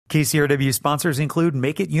KCRW sponsors include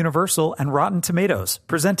Make It Universal and Rotten Tomatoes,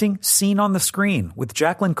 presenting Scene on the Screen with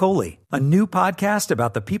Jacqueline Coley, a new podcast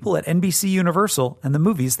about the people at NBC Universal and the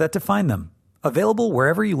movies that define them. Available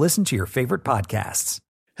wherever you listen to your favorite podcasts.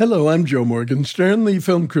 Hello, I'm Joe Morgenstern, the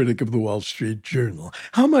film critic of the Wall Street Journal.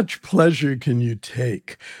 How much pleasure can you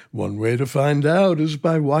take? One way to find out is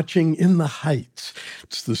by watching In the Heights.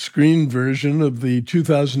 It's the screen version of the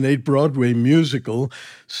 2008 Broadway musical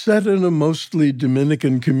set in a mostly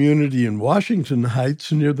Dominican community in Washington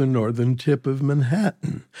Heights near the northern tip of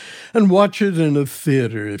Manhattan. And watch it in a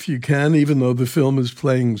theater if you can, even though the film is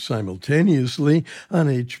playing simultaneously on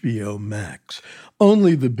HBO Max.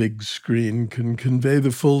 Only the big screen can convey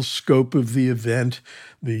the full scope of the event,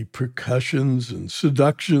 the percussions and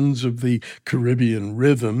seductions of the Caribbean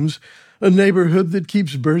rhythms, a neighborhood that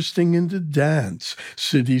keeps bursting into dance,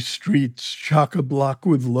 city streets chock-a-block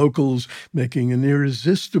with locals making an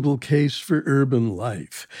irresistible case for urban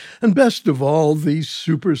life. And best of all, the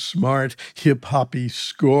super smart, hip-hoppy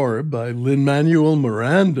score by Lin-Manuel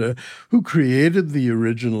Miranda, who created the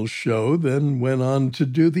original show, then went on to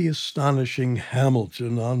do the astonishing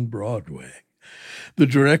Hamilton on Broadway. The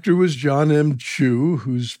director was John M. Chu,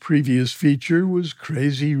 whose previous feature was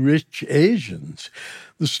Crazy Rich Asians.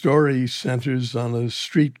 The story centers on a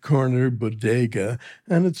street corner bodega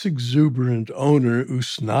and its exuberant owner,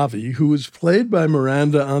 Usnavi, who was played by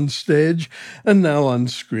Miranda on stage and now on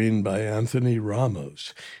screen by Anthony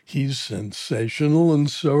Ramos. He's sensational, and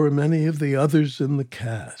so are many of the others in the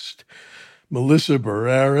cast. Melissa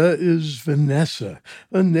Barrera is Vanessa,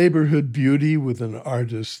 a neighborhood beauty with an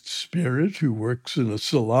artist's spirit who works in a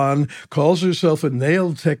salon, calls herself a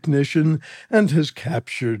nail technician, and has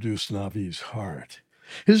captured Usnavi's heart.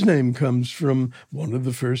 His name comes from one of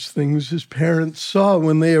the first things his parents saw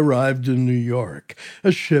when they arrived in New York,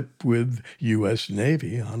 a ship with U.S.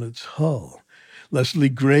 Navy on its hull. Leslie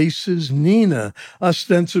Grace is Nina,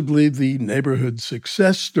 ostensibly the neighborhood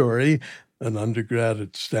success story, an undergrad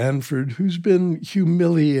at Stanford who's been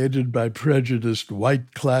humiliated by prejudiced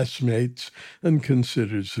white classmates and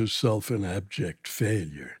considers herself an abject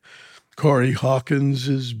failure. Corey Hawkins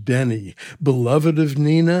is Benny, beloved of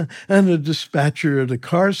Nina and a dispatcher at a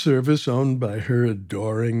car service owned by her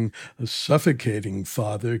adoring, suffocating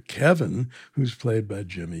father, Kevin, who's played by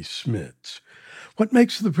Jimmy Smits. What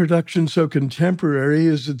makes the production so contemporary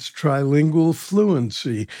is its trilingual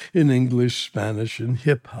fluency in English, Spanish, and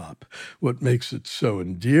hip-hop. What makes it so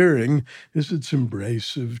endearing is its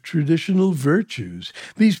embrace of traditional virtues.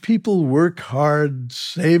 These people work hard,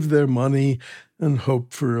 save their money, and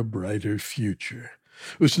hope for a brighter future.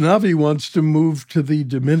 Usnavi wants to move to the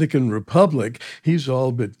Dominican Republic. He's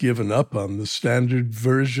all but given up on the standard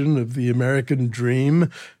version of the American dream,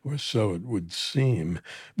 or so it would seem.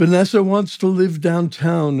 Vanessa wants to live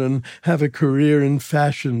downtown and have a career in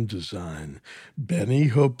fashion design. Benny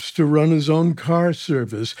hopes to run his own car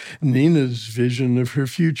service. Nina's vision of her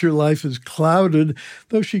future life is clouded,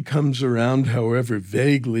 though she comes around, however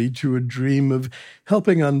vaguely, to a dream of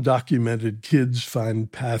helping undocumented kids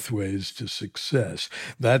find pathways to success.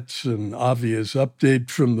 That's an obvious update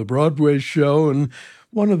from the Broadway show and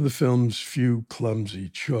one of the film's few clumsy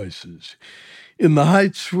choices. In the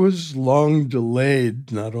Heights was long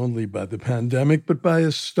delayed, not only by the pandemic, but by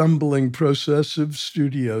a stumbling process of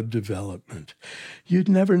studio development. You'd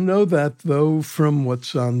never know that, though, from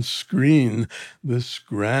what's on screen. This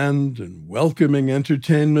grand and welcoming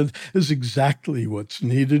entertainment is exactly what's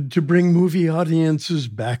needed to bring movie audiences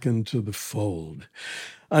back into the fold.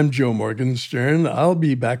 I'm Joe Morgenstern. I'll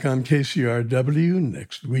be back on KCRW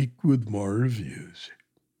next week with more reviews.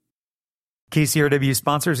 KCRW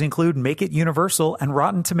sponsors include Make It Universal and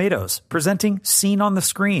Rotten Tomatoes, presenting Scene on the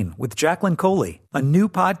Screen with Jacqueline Coley, a new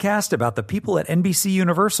podcast about the people at NBC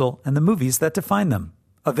Universal and the movies that define them.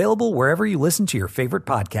 Available wherever you listen to your favorite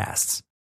podcasts.